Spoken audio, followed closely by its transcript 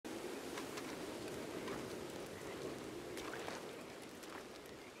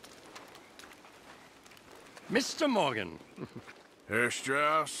Mr. Morgan. Herr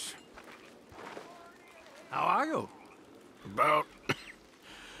Strauss. How are you? About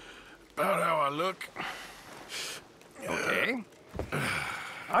how I look. Okay.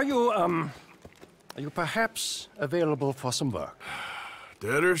 Are you perhaps available for some work?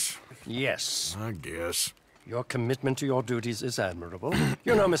 Debtors? Yes. I guess. Your commitment to your duties is admirable.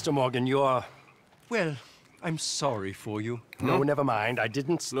 You know, Mr. Morgan, you're... Well, I'm sorry for you. No, never mind. I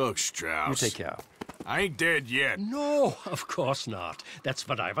didn't... Look, Strauss. You take care. I ain't dead yet. No, of course not. That's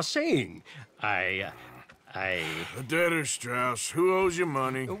what I was saying. The debtor, Strauss. Who owes you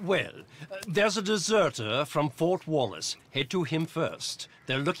money? Well, there's a deserter from Fort Wallace. Head to him first.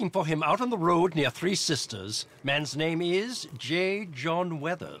 They're looking for him out on the road near Three Sisters. Man's name is J. John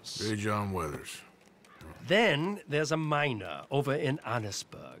Weathers. J. John Weathers. Then there's a miner over in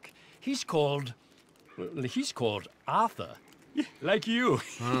Annisburg. He's called Arthur. Like you.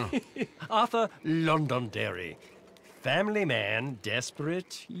 Huh. Arthur Londonderry. Family man,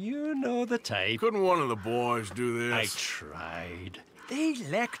 desperate, you know the type. Couldn't one of the boys do this? I tried. They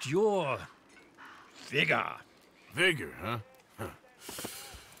lacked your... vigor. Vigor, huh?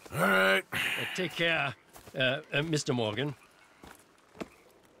 All right. Take care, Mr. Morgan.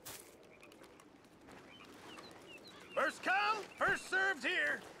 First come, first served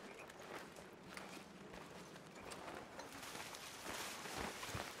here.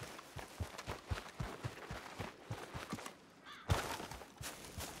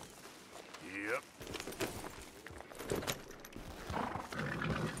 Yep.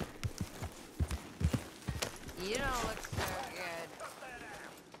 You don't look so good.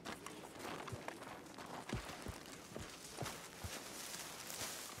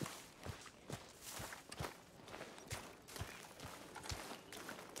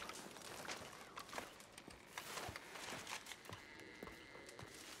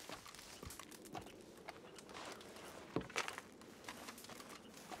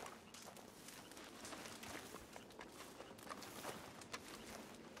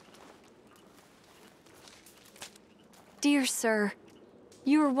 Dear sir,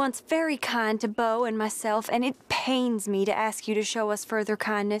 you were once very kind to Beau and myself, and it pains me to ask you to show us further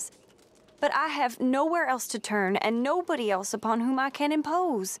kindness. But I have nowhere else to turn, and nobody else upon whom I can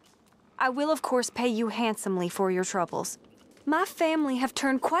impose. I will, of course, pay you handsomely for your troubles. My family have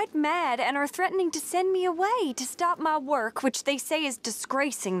turned quite mad and are threatening to send me away to stop my work, which they say is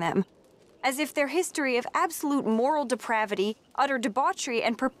disgracing them. As if their history of absolute moral depravity, utter debauchery,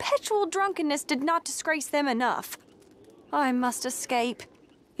 and perpetual drunkenness did not disgrace them enough. I must escape,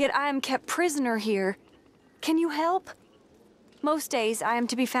 yet I am kept prisoner here. Can you help? Most days I am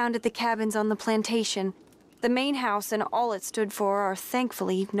to be found at the cabins on the plantation. The main house and all it stood for are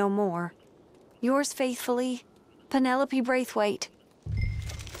thankfully no more. Yours faithfully, Penelope Braithwaite.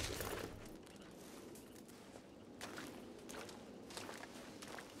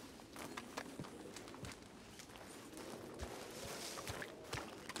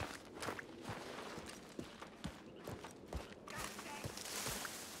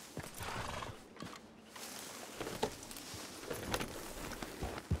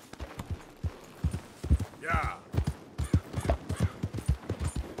 Yeah.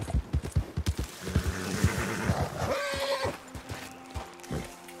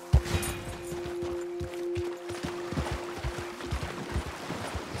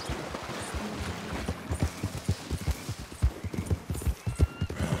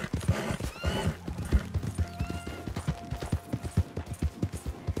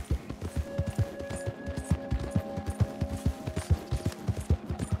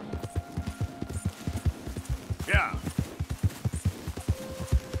 Yeah.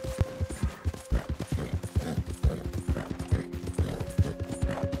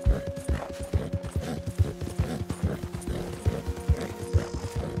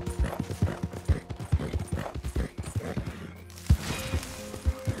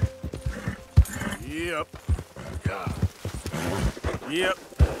 Yep. Yeah. Yep.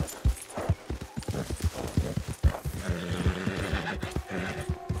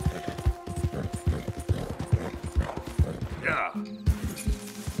 Yeah.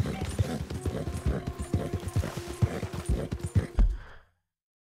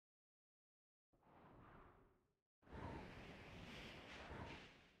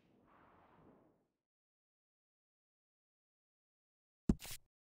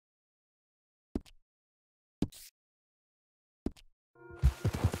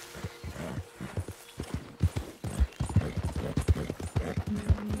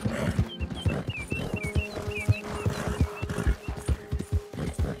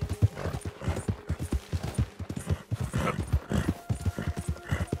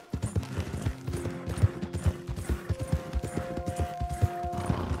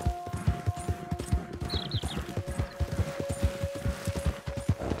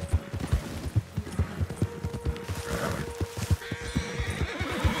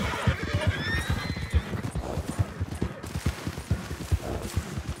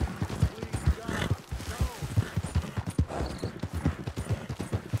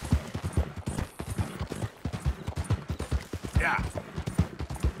 Yeah.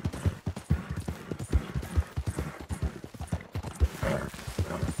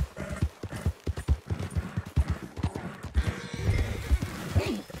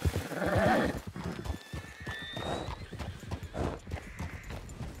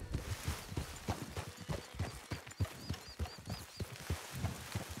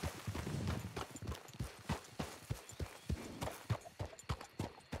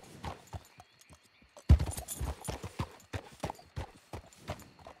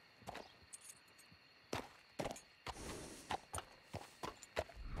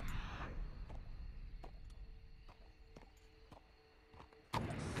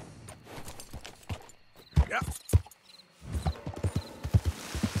 Yeah.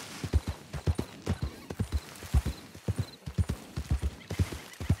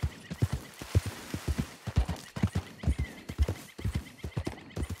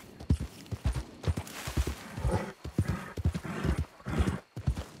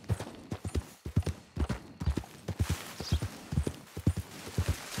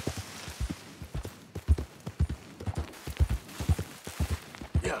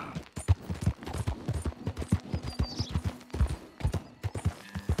 Yeah.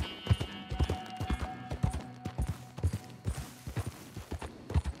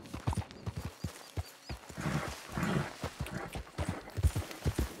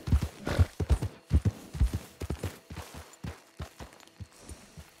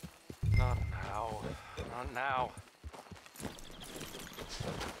 Not now. Not now.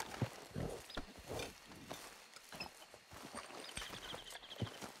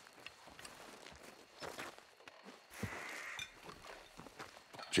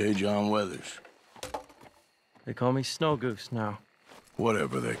 J. John Weathers. They call me Snow Goose now.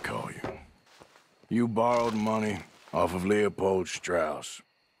 Whatever they call you. You borrowed money off of Leopold Strauss.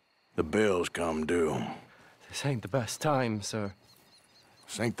 The bill's come due. This ain't the best time, sir.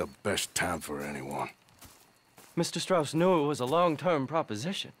 This ain't the best time for anyone. Mr. Strauss knew it was a long-term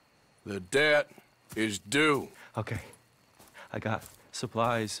proposition. The debt is due. Okay. I got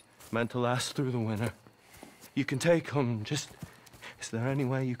supplies meant to last through the winter. You can take them. Just, is there any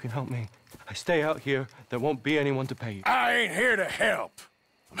way you can help me? I stay out here, there won't be anyone to pay you. I ain't here to help.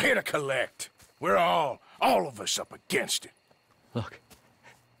 I'm here to collect. We're all of us up against it. Look,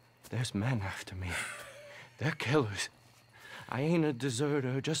 there's men after me. They're killers. I ain't a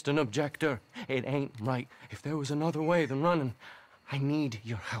deserter, just an objector. It ain't right. If there was another way than running, I need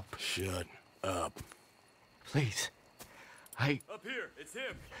your help. Shut up. Please. Up here, it's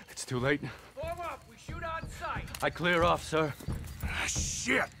him. It's too late. Form up, we shoot on sight. I clear off, sir. Ah,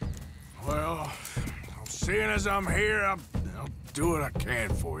 shit. Well, seeing as I'm here, I'll do what I can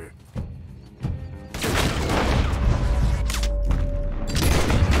for you.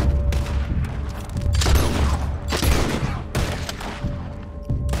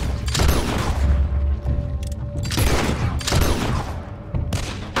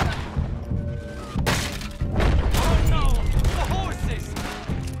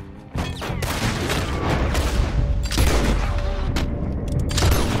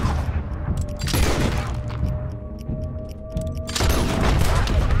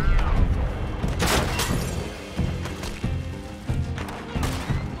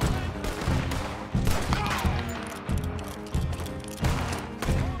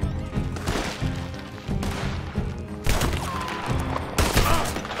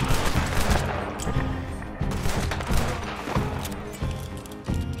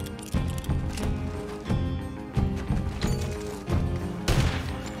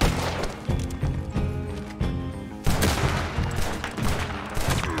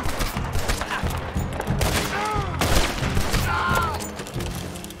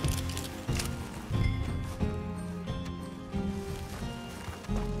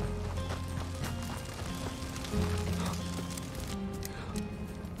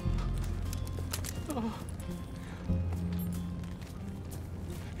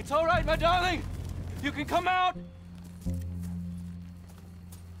 It's all right, my darling. You can come out.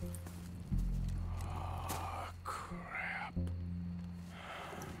 Oh, crap.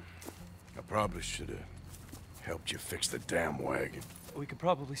 I probably should have helped you fix the damn wagon. We could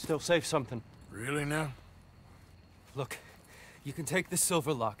probably still save something. Really now? Look, you can take the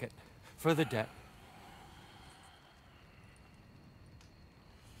silver locket for the debt.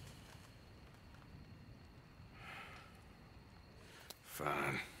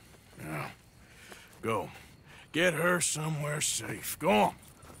 Fine. Now, go. Get her somewhere safe. Go on.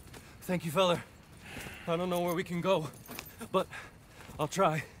 Thank you, feller. I don't know where we can go, but I'll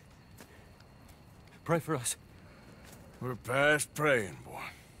try. Pray for us. We're past praying, boy.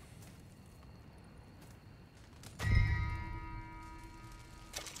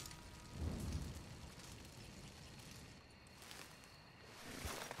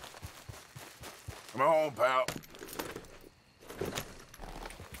 Come on, pal.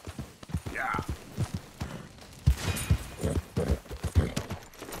 Yeah.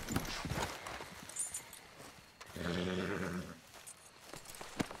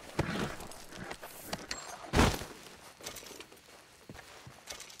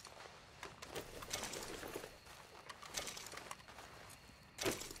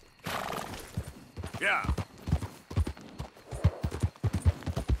 Yeah.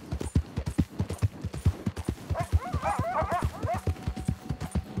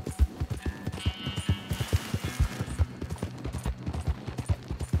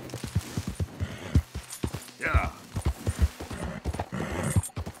 Yeah.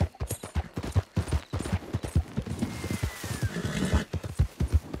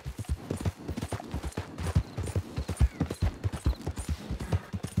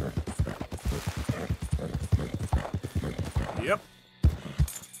 Yep.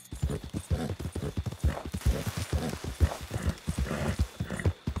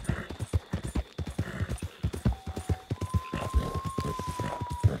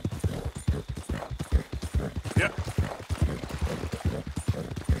 Yep.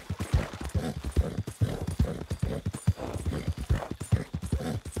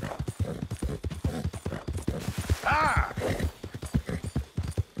 Ah!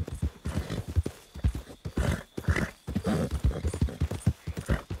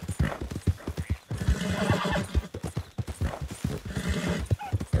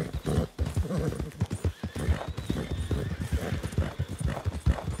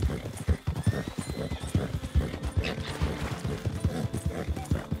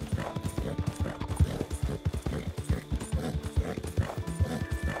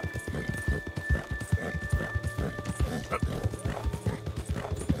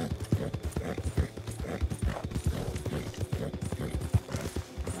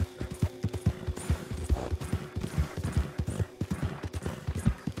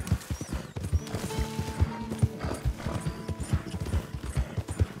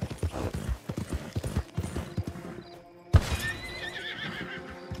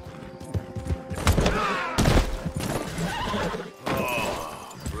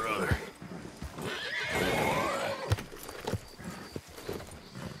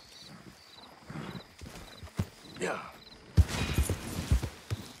 Yeah. Yeah.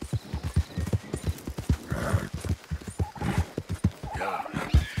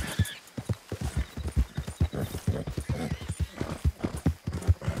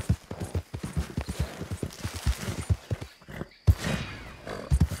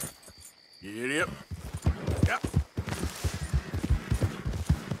 Yep. Yeah.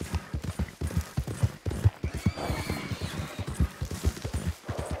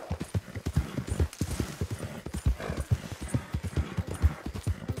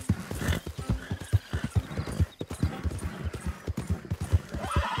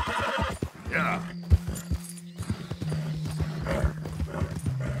 Yeah.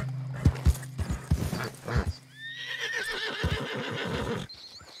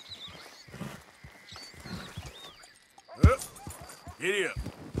 Giddy up.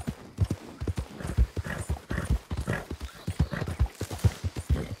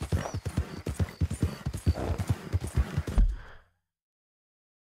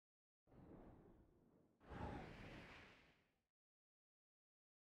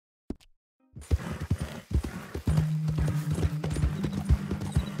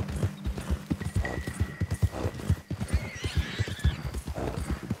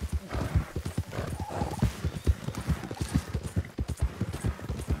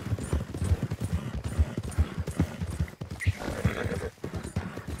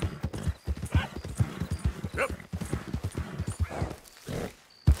 Yep.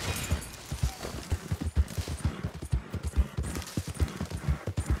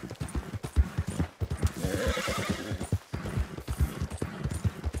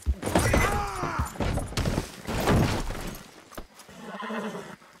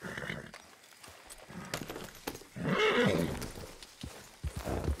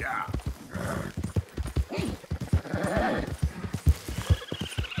 Yeah.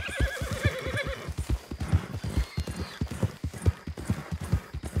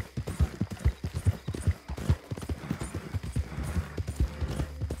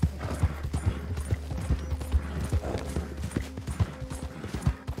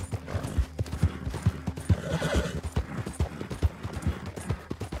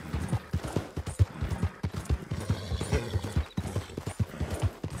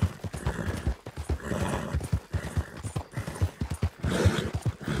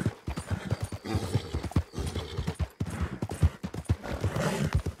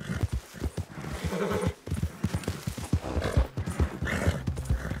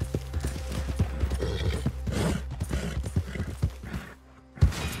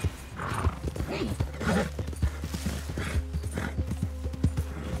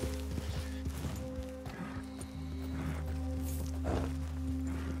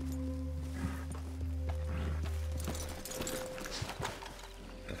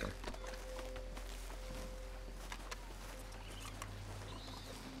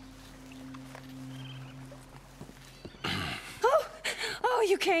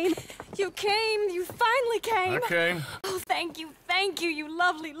 you came. You came. You finally came. I came. Oh, thank you, you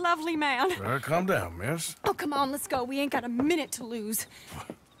lovely, lovely man. Calm down, miss. Oh, come on, let's go. We ain't got a minute to lose.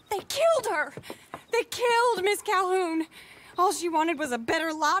 They killed her. They killed Miss Calhoun. All she wanted was a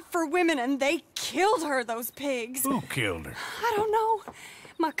better lot for women, and they killed her, those pigs. Who killed her? I don't know.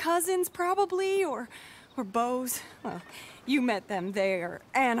 My cousins, probably, or Beau's. Well, you met them. They're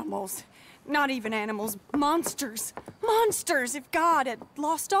animals. Not even animals, monsters. Monsters, if God had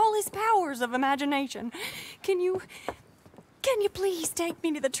lost all his powers of imagination. Can you please take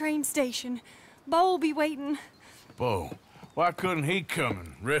me to the train station? Beau'll be waiting. Beau, why couldn't he come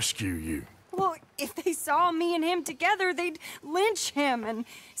and rescue you? Well, if they saw me and him together, they'd lynch him and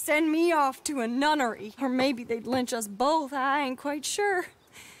send me off to a nunnery. Or maybe they'd lynch us both, I ain't quite sure.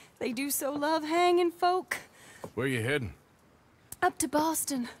 They do so love hanging folk. Where you heading? Up to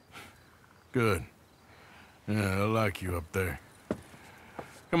Boston. Good. Yeah, I like you up there.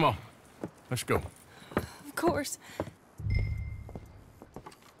 Come on, let's go. Of course.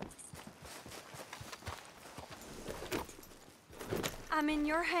 I'm in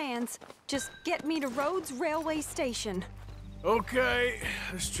your hands. Just get me to Rhodes Railway Station. Okay,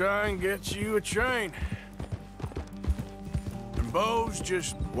 let's try and get you a train. And Beau's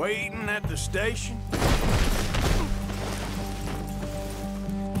just waiting at the station?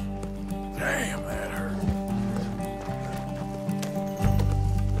 Damn, that hurt.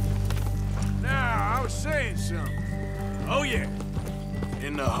 Now, I was saying something. Oh, yeah.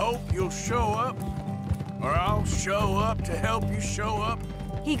 In the hope you'll show up, or I'll show up to help you show up.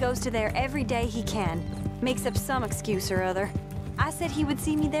 He goes to there every day he can. Makes up some excuse or other. I said he would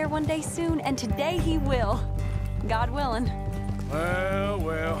see me there one day soon, and today he will. God willing.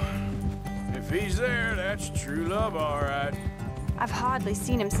 Well, if he's there, that's true love, all right. I've hardly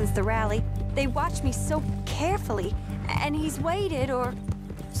seen him since the rally. They watch me so carefully, and he's waited, or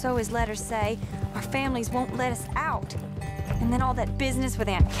so his letters say. Our families won't let us out. And then all that business with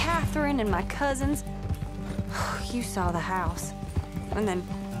Aunt Catherine and my cousins. You saw the house. And then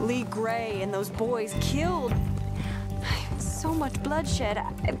Lee Gray and those boys killed. So much bloodshed.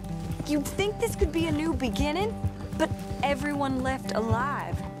 You'd think this could be a new beginning, but everyone left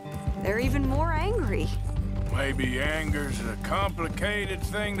alive. They're even more angry. Maybe anger's a complicated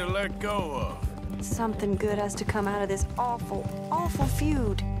thing to let go of. Something good has to come out of this awful, awful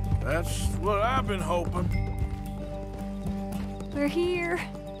feud. That's what I've been hoping. We're here.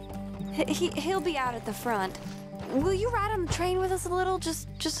 He'll be out at the front. Will you ride on the train with us a little, just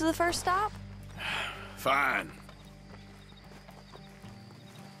to the first stop? Fine.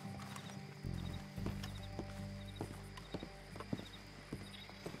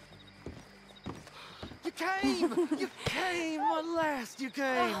 You came! You came! At last you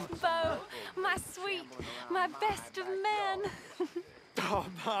came! Oh, Beau, my sweet, my best of men. Oh,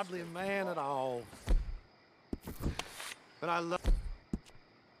 I'm hardly a man at all. But I love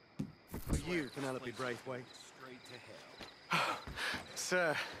you, Penelope Braithwaite.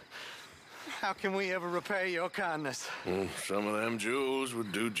 Sir, how can we ever repay your kindness? Some of them jewels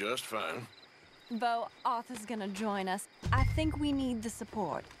would do just fine. Beau, Arthur's gonna join us. I think we need the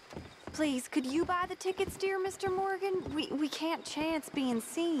support. Please, could you buy the tickets, dear Mr. Morgan? We can't chance being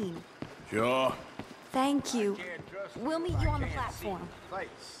seen. Sure. Thank you. We'll meet you on the platform.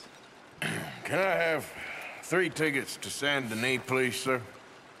 Can I have 3 tickets to Saint Denis, please, sir?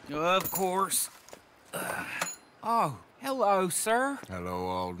 Of course. Oh, hello, sir. Hello,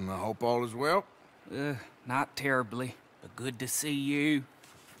 Alden. I hope all is well. Not terribly, but good to see you.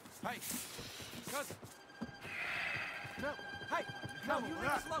 Hey, cousin. No, hey, no, you leave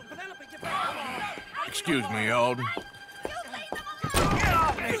us alone. Penelope, get back. Excuse me, Alden.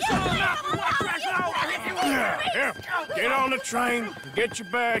 Here, get on the train. Get your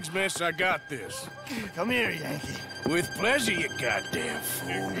bags, miss. I got this. Come here, Yankee. With pleasure, you goddamn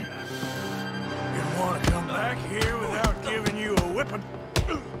fool. Didn't want to come back here without giving you a whipping.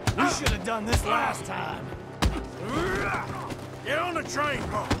 We should have done this last time. Get on the train,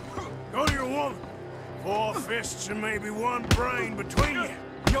 Beau. Go to your woman. 4 fists and maybe 1 brain between you.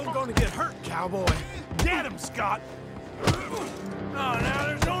 You're gonna get hurt, cowboy. Get him, Scott. Oh, now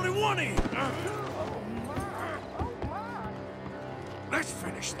there's only one of you. Let's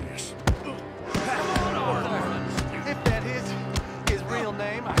finish this. If that is his real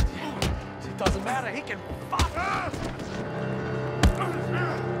name, it doesn't matter. He can fuck.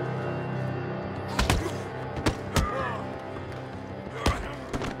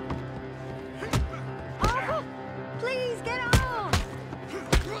 Oh, please get on!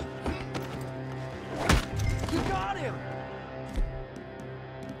 You got him!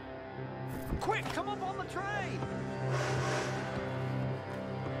 Quick, come up on the train!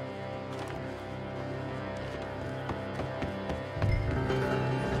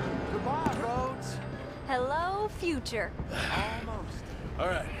 future. Almost. All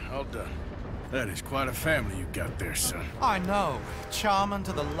right, all done. That is quite a family you got there, son. I know. Charming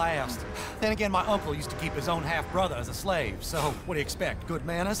to the last. Then again, my uncle used to keep his own half-brother as a slave, so what do you expect? Good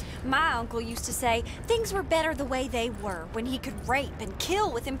manners? My uncle used to say things were better the way they were, when he could rape and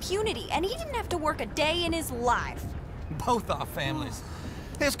kill with impunity, and he didn't have to work a day in his life. Both our families.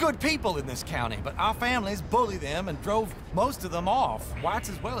 There's good people in this county, but our families bullied them and drove most of them off, whites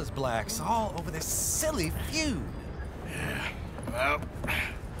as well as blacks, all over this silly feud. Yeah, well,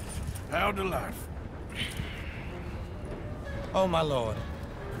 how to life. Oh, my lord.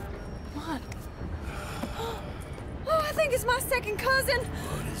 What? Oh, I think it's my second cousin.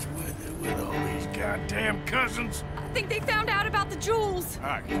 What is with it with all these goddamn cousins? I think they found out about the jewels. All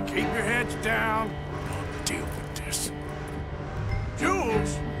right, keep your heads down. I'll deal with this.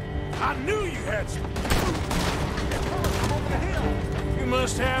 Jules, I knew you had some. You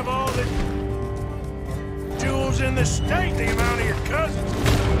must have all the jewels in the state, the amount of your cousins.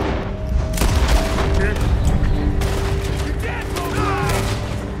 You're dead,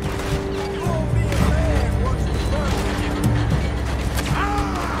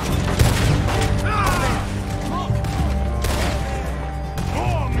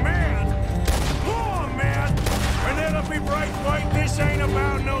 Penelope Braithwaite, this ain't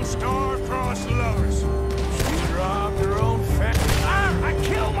about no star-crossed lovers. She robbed her own family. I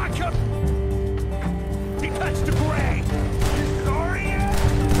killed my cousin! He touched the grave! You sorry yet?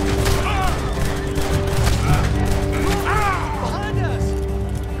 Behind us!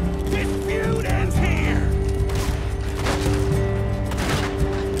 This feud ends here!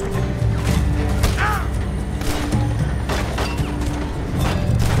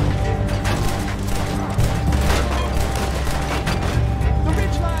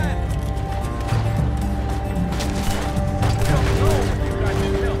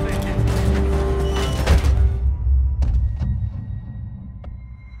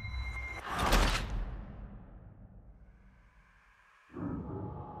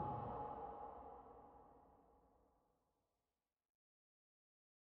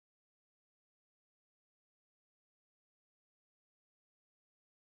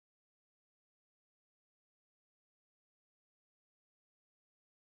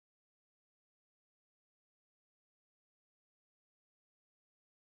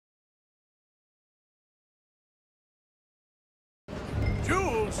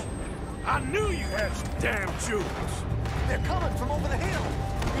 Jules? I knew you had some damn jewels. They're coming from over the hill.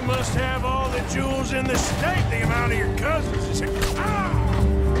 You must have all the jewels in the state, the amount of your cousins is... Ah!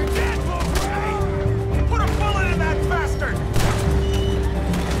 You're dead, Wolverine! Put a bullet in that bastard!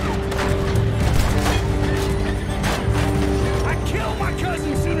 I killed my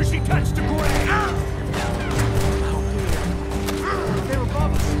cousin soon as she touched the grave! Ah! They're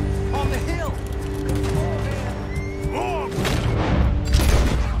above us, on the hill. More!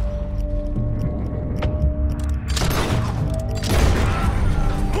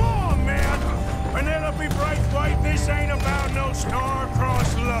 Penelope Braithwaite, this ain't about no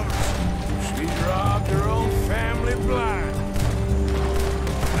star-crossed lovers. She robbed her own family blind.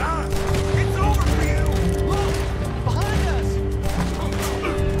 Ah, it's over for you! Look! Behind us!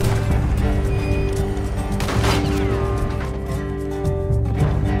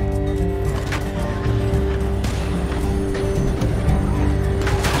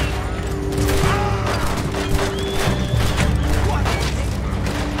 What?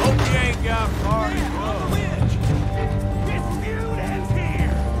 Hope you ain't got far to go. This feud ends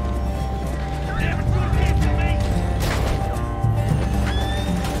here! You're never gonna get to me!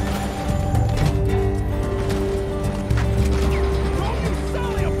 Don't you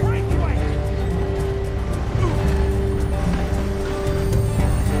sully a Braithwaite!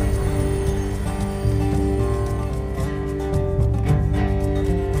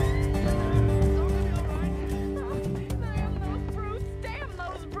 Damn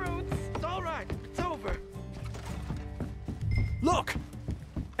those brutes! It's all right. It's over. Look!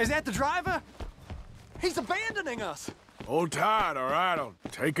 Is that the driver? He's abandoning us! Hold tight, all right? I'll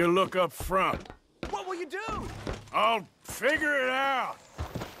take a look up front. What will you do? I'll figure it out.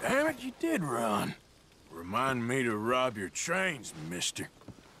 Damn it, you did run. Remind me to rob your trains, mister.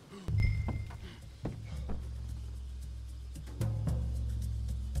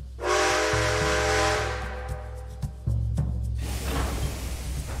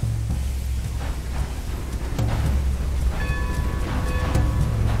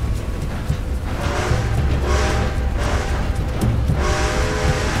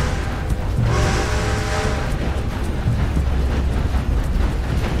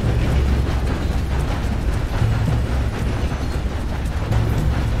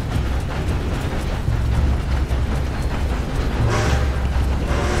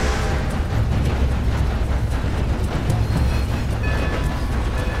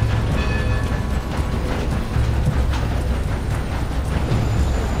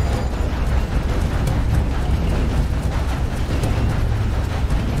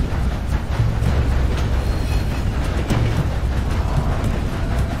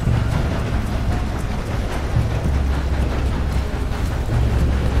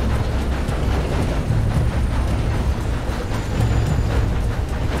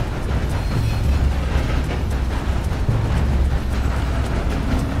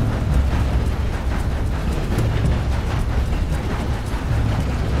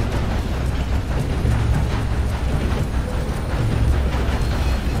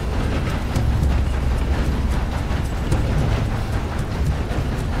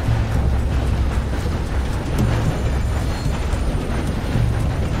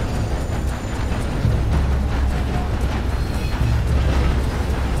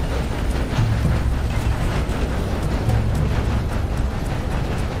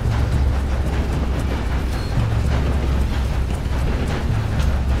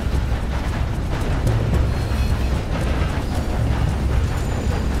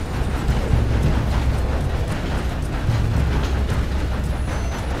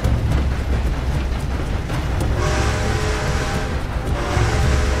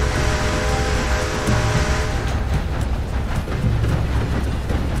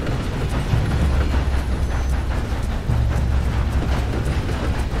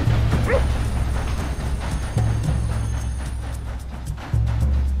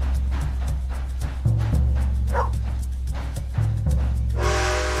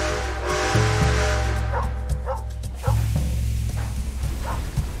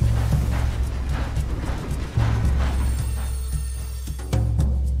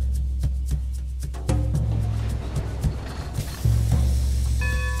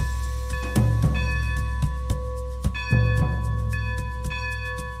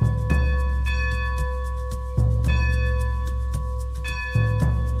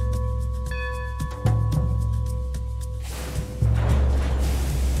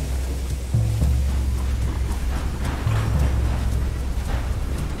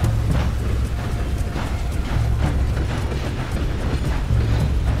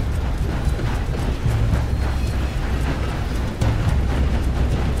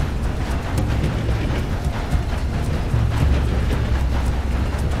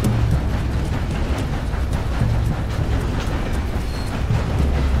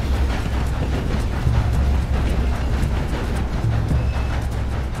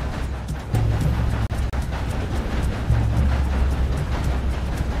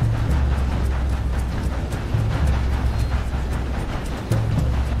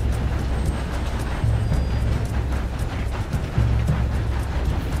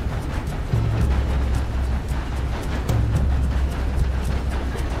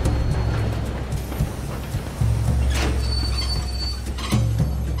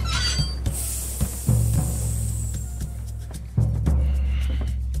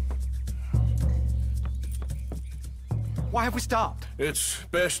 have we stopped? It's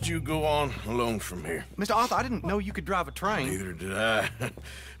best you go on alone from here. Mr. Arthur, I didn't know you could drive a train. Neither did I.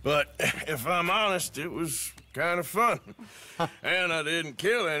 But if I'm honest, it was kind of fun. And I didn't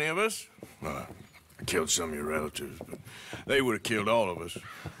kill any of us. Well, I killed some of your relatives, but they would have killed all of us.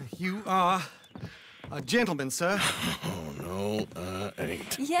 You are a gentleman, sir. Oh, no, I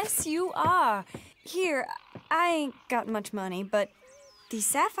ain't. Yes, you are. Here, I ain't got much money, but these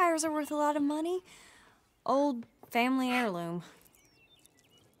sapphires are worth a lot of money. Old family heirloom.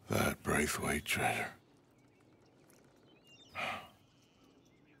 That Braithwaite treasure.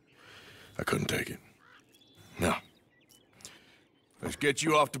 I couldn't take it. No. Let's get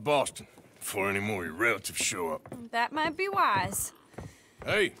you off to Boston before any more of your relatives show up. That might be wise.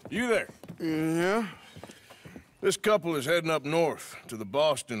 Hey, you there? Yeah? This couple is heading up north to the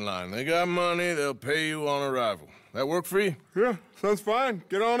Boston line. They got money, they'll pay you on arrival. That work for you? Yeah, sounds fine.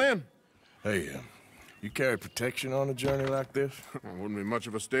 Get on in. Hey, you carry protection on a journey like this? I wouldn't be much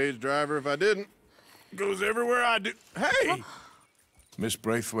of a stage driver if I didn't. Goes everywhere I do. Hey! Miss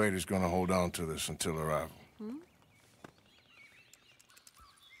Braithwaite is gonna hold on to this until arrival.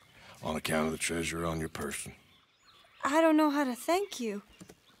 On account of the treasure on your person. I don't know how to thank you.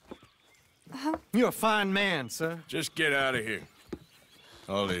 You're a fine man, sir. Just get out of here.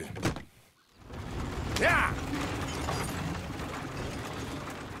 I'll leave. Yeah!